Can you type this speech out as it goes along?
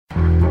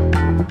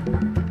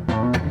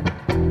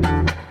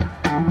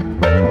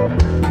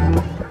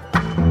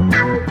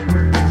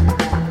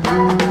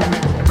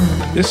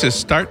This is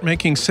Start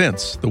Making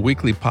Sense, the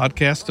weekly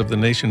podcast of The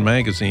Nation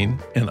magazine,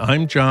 and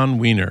I'm John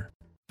Wiener.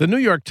 The New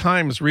York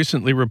Times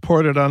recently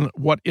reported on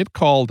what it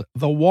called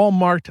the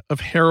Walmart of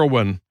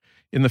heroin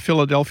in the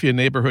Philadelphia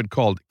neighborhood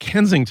called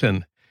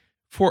Kensington.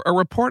 For a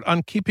report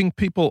on keeping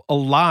people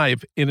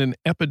alive in an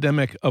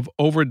epidemic of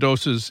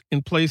overdoses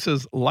in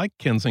places like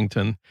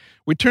Kensington,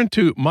 we turn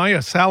to Maia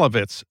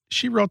Szalavitz.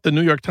 She wrote the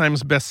New York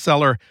Times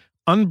bestseller,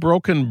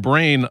 Unbroken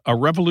Brain, A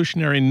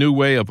Revolutionary New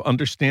Way of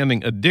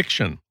Understanding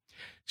Addiction.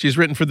 She's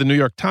written for the New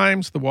York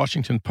Times, the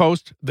Washington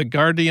Post, the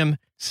Guardian,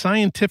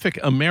 Scientific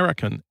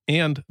American,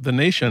 and The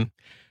Nation.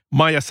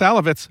 Maia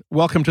Szalavitz,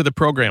 welcome to the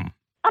program.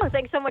 Oh,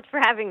 thanks so much for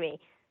having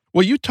me.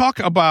 Well, you talk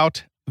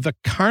about the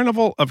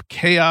carnival of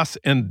chaos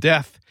and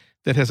death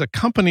that has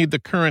accompanied the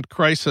current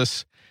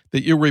crisis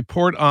that you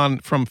report on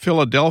from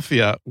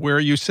Philadelphia, where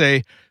you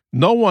say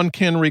no one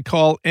can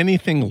recall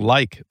anything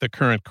like the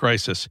current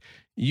crisis.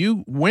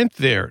 You went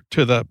there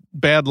to the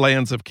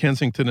Badlands of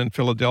Kensington and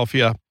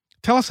Philadelphia.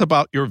 Tell us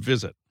about your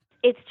visit.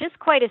 It's just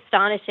quite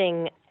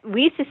astonishing.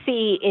 We used to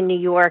see in New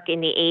York in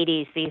the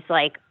 80s these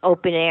like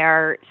open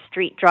air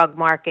street drug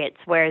markets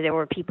where there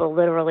were people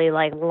literally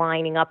like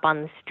lining up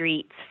on the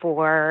streets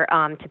for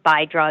to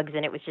buy drugs,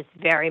 and it was just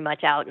very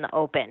much out in the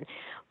open.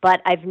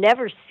 But I've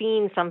never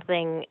seen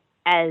something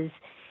as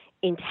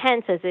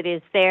intense as it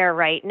is there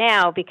right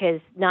now,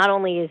 because not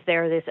only is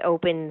there this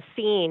open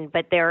scene,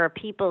 but there are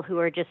people who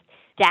are just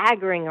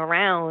staggering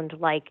around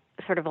like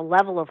sort of a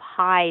level of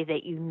high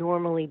that you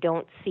normally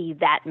don't see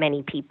that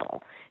many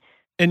people.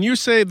 And you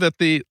say that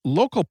the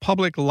local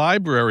public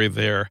library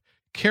there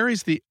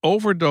carries the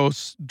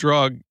overdose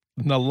drug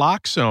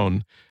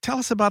naloxone. Tell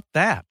us about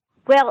that.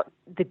 Well,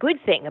 the good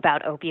thing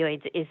about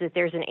opioids is that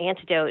there's an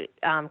antidote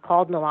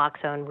called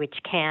naloxone, which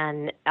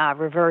can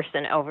reverse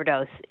an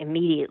overdose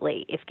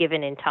immediately if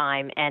given in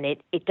time, and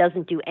it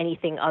doesn't do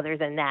anything other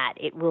than that.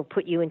 It will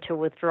put you into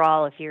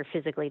withdrawal if you're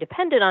physically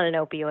dependent on an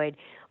opioid,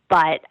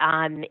 but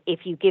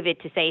if you give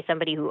it to, say,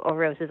 somebody who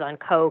overdoses on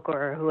coke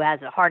or who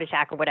has a heart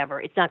attack or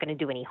whatever, it's not going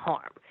to do any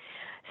harm.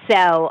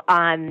 So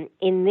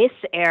in this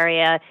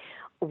area,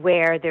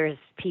 where there's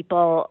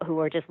people who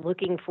are just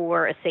looking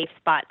for a safe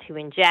spot to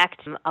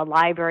inject, a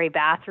library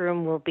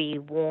bathroom will be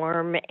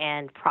warm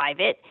and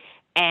private,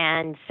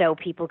 and so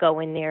people go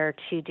in there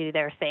to do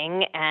their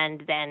thing,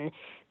 and then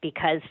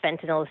because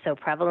fentanyl is so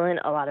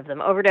prevalent, a lot of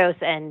them overdose,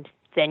 and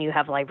then you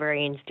have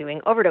librarians doing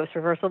overdose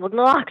reversal with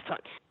naloxone.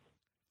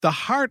 The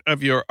heart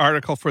of your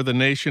article for The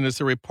Nation is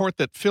a report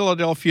that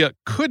Philadelphia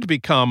could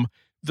become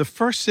the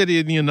first city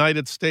in the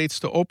United States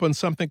to open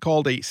something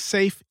called a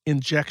safe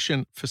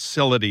injection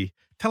facility.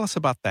 Tell us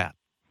about that.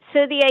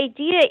 So the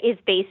idea is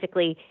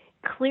basically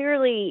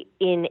clearly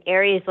in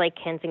areas like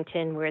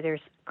Kensington where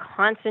there's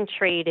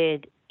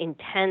concentrated,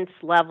 intense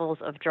levels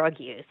of drug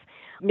use.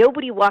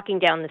 Nobody walking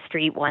down the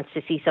street wants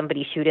to see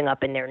somebody shooting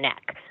up in their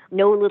neck.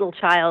 No little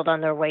child on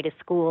their way to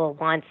school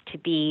wants to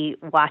be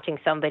watching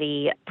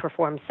somebody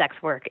perform sex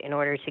work in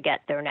order to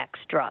get their next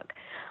drug.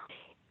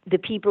 The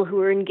people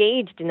who are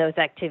engaged in those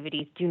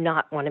activities do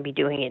not want to be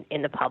doing it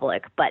in the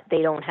public, but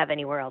they don't have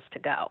anywhere else to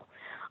go.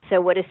 So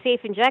what a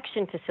safe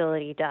injection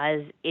facility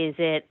does is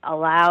it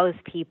allows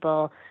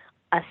people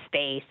a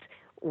space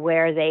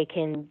where they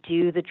can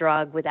do the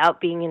drug without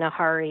being in a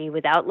hurry,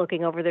 without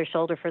looking over their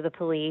shoulder for the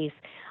police,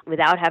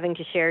 without having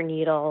to share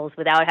needles,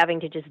 without having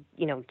to just,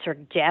 sort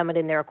of jam it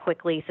in there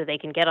quickly so they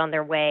can get on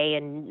their way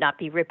and not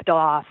be ripped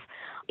off.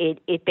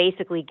 It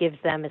basically gives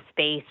them a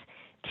space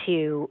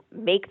to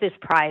make this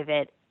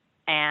private,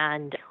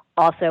 and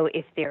also,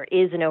 if there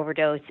is an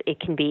overdose, it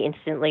can be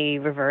instantly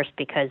reversed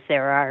because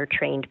there are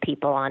trained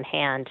people on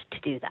hand to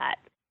do that.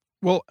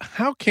 Well,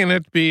 how can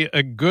it be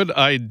a good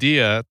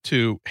idea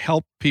to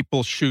help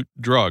people shoot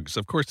drugs?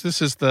 Of course,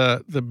 this is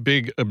the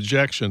big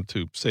objection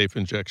to safe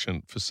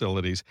injection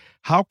facilities.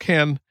 How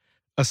can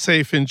a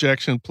safe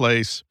injection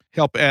place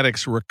help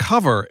addicts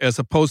recover as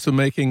opposed to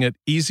making it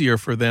easier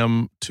for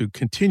them to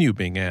continue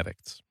being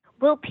addicts?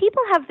 Well,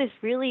 people have this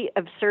really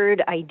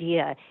absurd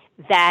idea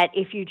that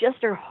if you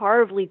just are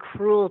horribly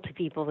cruel to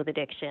people with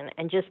addiction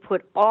and just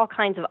put all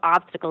kinds of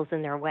obstacles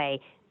in their way,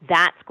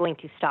 that's going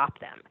to stop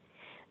them.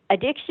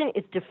 Addiction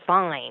is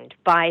defined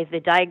by the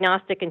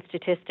Diagnostic and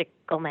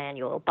Statistical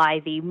Manual,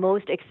 by the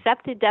most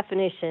accepted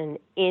definition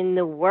in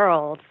the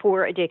world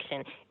for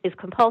addiction, is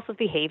compulsive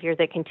behavior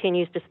that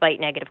continues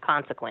despite negative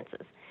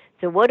consequences.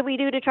 So what do we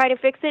do to try to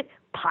fix it?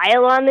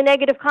 Pile on the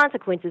negative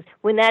consequences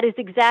when that is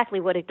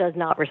exactly what it does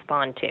not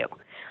respond to.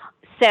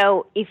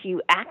 So if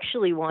you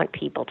actually want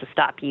people to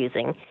stop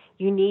using,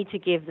 you need to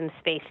give them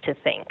space to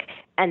think.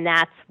 And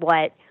that's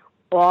what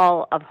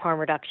all of harm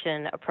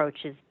reduction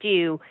approaches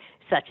do,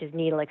 such as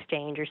needle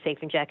exchange or safe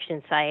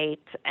injection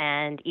sites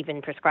and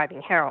even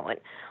prescribing heroin.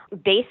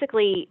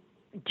 Basically,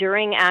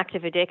 during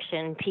active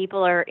addiction,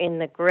 people are in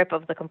the grip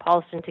of the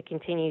compulsion to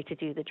continue to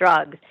do the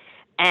drugs.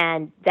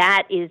 And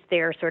that is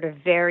their sort of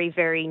very,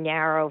 very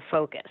narrow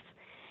focus.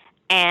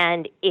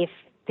 And if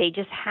they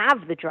just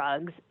have the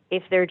drugs,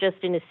 if they're just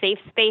in a safe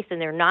space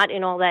and they're not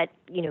in all that,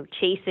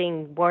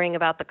 chasing, worrying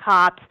about the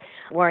cops,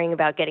 worrying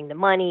about getting the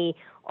money,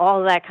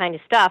 all that kind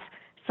of stuff,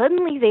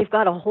 suddenly they've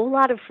got a whole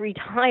lot of free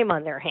time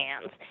on their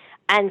hands.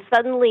 And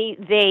suddenly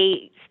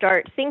they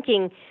start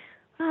thinking,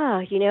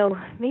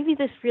 maybe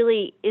this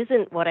really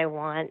isn't what I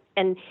want.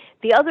 And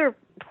the other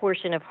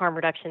portion of harm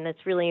reduction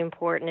that's really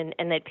important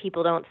and that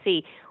people don't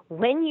see,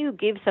 when you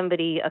give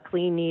somebody a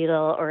clean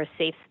needle or a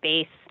safe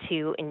space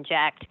to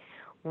inject,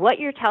 what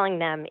you're telling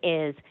them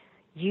is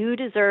you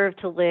deserve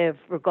to live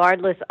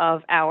regardless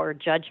of our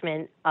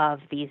judgment of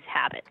these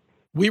habits.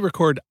 We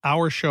record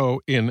our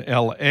show in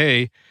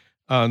L.A.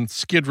 On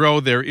Skid Row,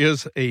 there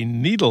is a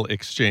needle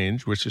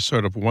exchange, which is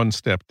sort of one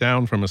step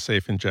down from a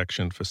safe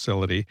injection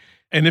facility.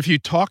 And if you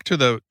talk to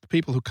the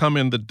people who come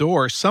in the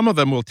door, some of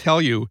them will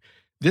tell you,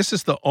 this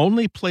is the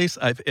only place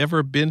I've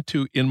ever been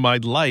to in my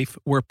life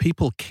where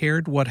people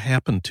cared what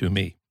happened to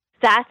me.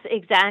 That's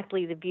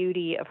exactly the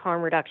beauty of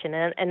harm reduction,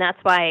 and that's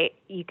why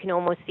you can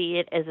almost see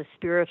it as a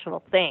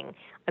spiritual thing.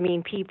 I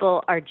mean,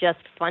 people are just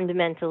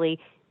fundamentally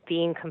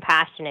being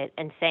compassionate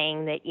and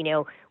saying that,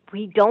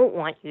 we don't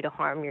want you to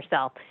harm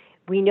yourself.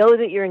 We know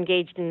that you're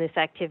engaged in this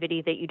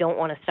activity, that you don't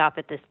want to stop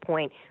at this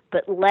point,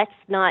 but let's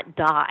not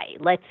die.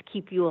 Let's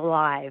keep you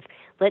alive.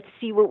 Let's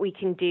see what we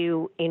can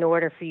do in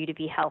order for you to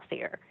be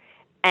healthier.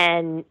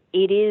 And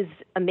it is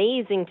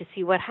amazing to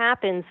see what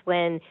happens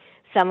when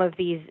some of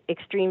these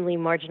extremely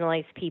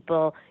marginalized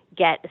people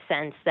get a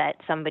sense that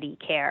somebody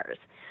cares.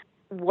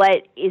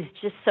 What is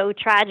just so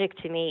tragic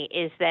to me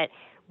is that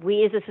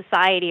we as a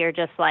society are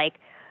just like,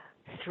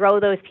 throw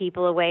those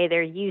people away.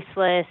 They're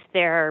useless.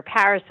 They're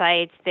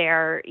parasites. They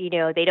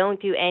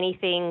don't do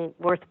anything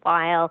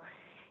worthwhile.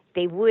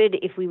 They would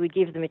if we would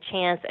give them a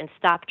chance and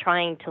stop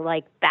trying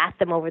to bat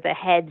them over the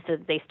head so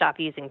that they stop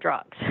using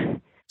drugs.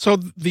 So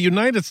the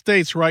United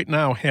States right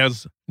now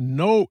has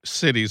no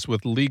cities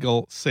with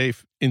legal,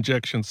 safe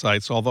injection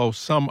sites, although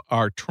some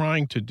are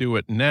trying to do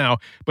it now.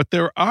 But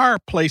there are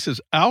places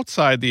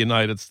outside the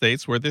United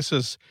States where this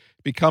has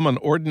become an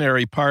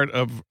ordinary part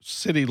of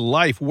city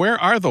life. Where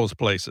are those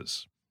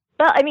places?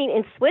 Well,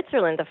 in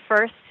Switzerland, the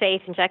first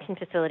safe injection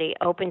facility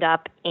opened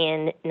up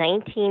in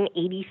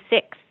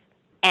 1986.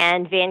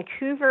 And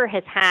Vancouver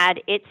has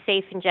had its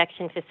safe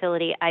injection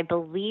facility, I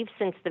believe,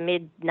 since the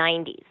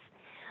mid-90s.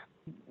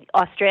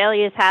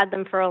 Australia's had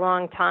them for a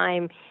long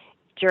time.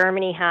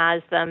 Germany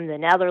has them. The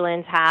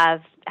Netherlands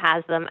has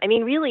them.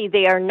 Really,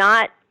 they are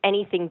not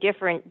anything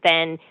different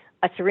than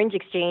a syringe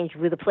exchange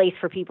with a place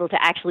for people to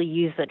actually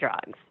use the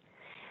drugs.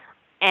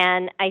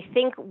 And I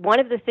think one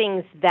of the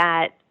things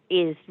that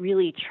is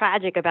really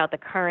tragic about the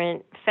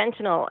current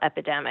fentanyl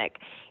epidemic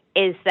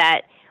is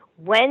that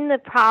when the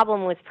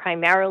problem was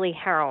primarily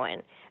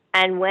heroin,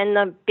 and when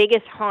the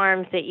biggest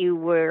harms that you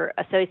were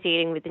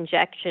associating with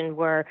injection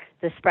were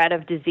the spread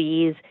of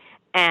disease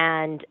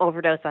and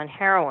overdose on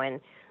heroin,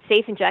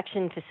 safe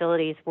injection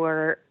facilities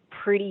were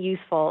pretty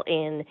useful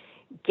in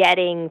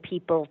getting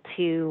people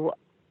to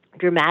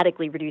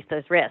dramatically reduce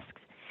those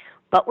risks.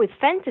 But with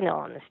fentanyl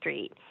on the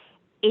street,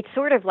 it's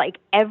sort of like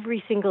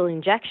every single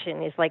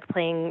injection is like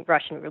playing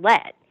Russian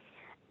roulette.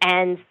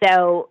 And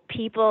so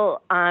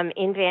people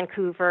in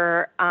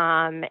Vancouver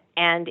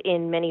and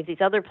in many of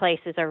these other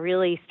places are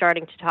really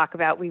starting to talk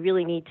about we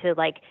really need to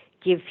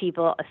give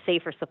people a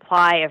safer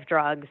supply of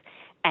drugs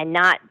and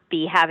not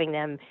be having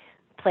them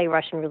play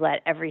Russian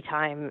roulette every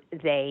time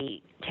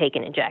they take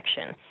an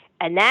injection.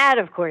 And that,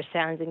 of course,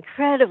 sounds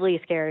incredibly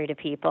scary to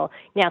people.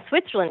 Now,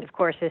 Switzerland, of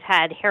course, has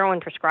had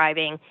heroin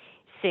prescribing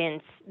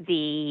since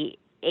the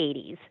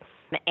 80s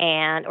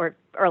or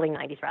early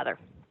 90s, rather.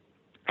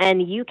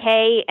 And the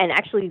UK and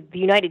actually the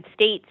United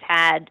States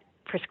had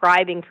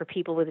prescribing for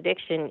people with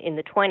addiction in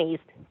the 20s,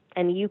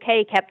 and the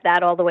UK kept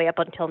that all the way up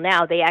until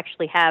now. They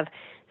actually have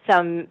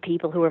some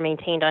people who are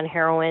maintained on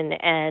heroin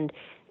and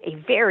a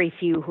very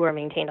few who are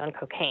maintained on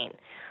cocaine.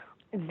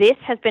 This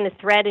has been a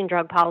thread in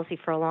drug policy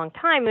for a long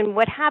time, and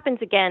what happens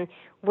again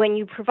when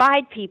you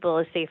provide people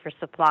a safer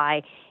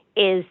supply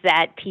is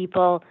that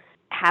people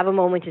have a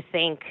moment to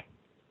think.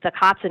 The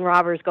cops and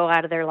robbers go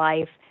out of their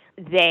life.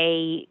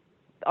 They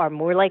are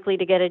more likely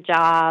to get a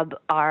job,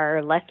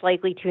 are less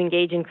likely to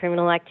engage in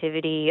criminal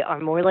activity, are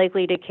more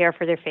likely to care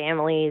for their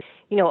families,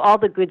 all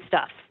the good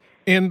stuff.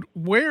 And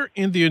where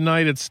in the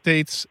United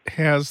States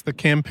has the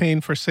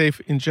campaign for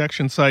safe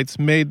injection sites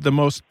made the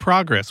most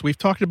progress? We've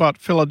talked about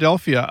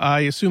Philadelphia.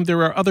 I assume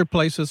there are other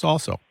places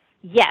also.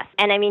 Yes,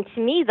 and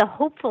to me, the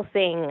hopeful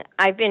thing,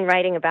 I've been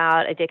writing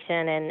about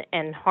addiction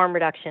and harm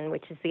reduction,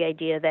 which is the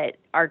idea that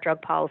our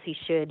drug policy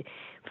should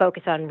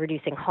focus on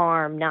reducing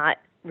harm, not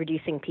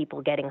reducing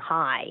people getting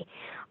high.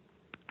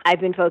 I've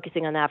been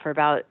focusing on that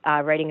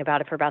writing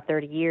about it for about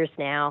 30 years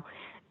now.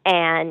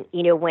 And,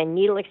 when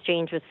needle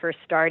exchange was first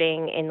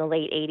starting in the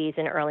late 80s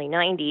and early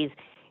 90s,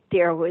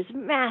 there was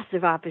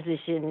massive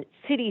opposition.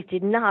 Cities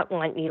did not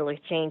want needle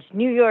exchange.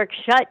 New York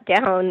shut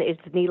down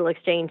its needle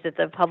exchange that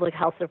the public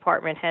health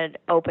department had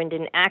opened,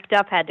 and ACT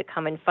UP had to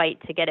come and fight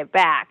to get it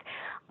back.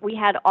 We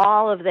had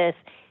all of this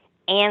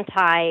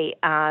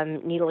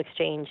anti-needle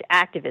exchange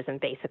activism,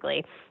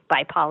 basically,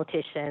 by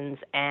politicians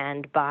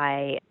and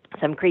by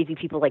some crazy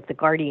people like the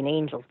Guardian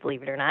Angels,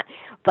 believe it or not.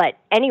 But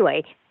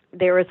anyway,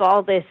 there was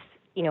all this,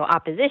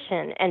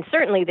 opposition, and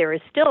certainly there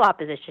is still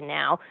opposition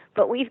now,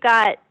 but we've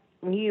got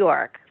New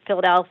York,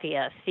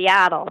 Philadelphia,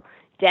 Seattle,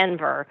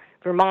 Denver,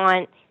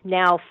 Vermont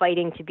now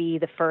fighting to be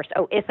the first,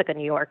 Ithaca,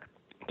 New York,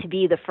 to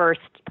be the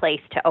first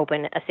place to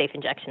open a safe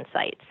injection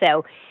site.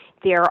 So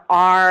there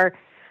are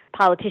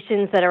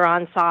politicians that are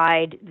on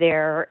side.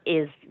 There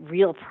is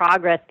real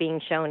progress being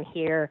shown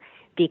here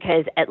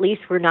because at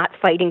least we're not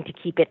fighting to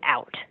keep it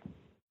out.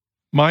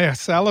 Maia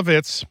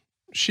Szalavitz,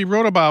 she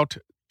wrote about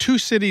two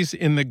cities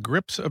in the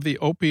grips of the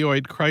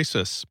opioid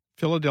crisis,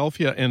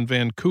 Philadelphia and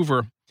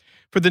Vancouver,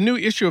 for the new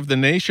issue of The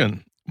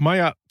Nation.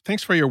 Maia,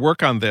 thanks for your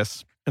work on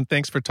this, and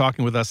thanks for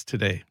talking with us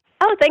today.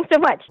 Oh, thanks so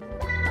much.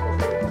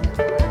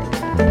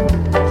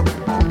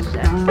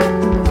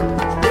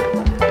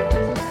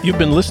 You've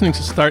been listening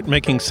to Start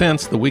Making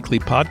Sense, the weekly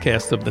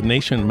podcast of The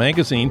Nation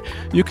magazine.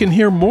 You can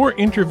hear more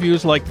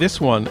interviews like this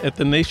one at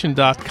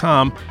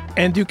thenation.com,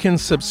 and you can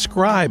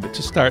subscribe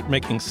to Start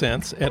Making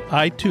Sense at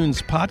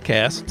iTunes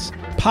Podcasts,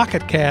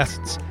 Pocket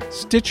Casts,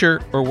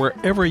 Stitcher, or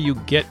wherever you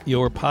get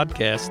your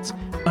podcasts.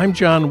 I'm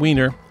John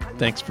Wiener.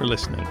 Thanks for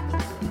listening.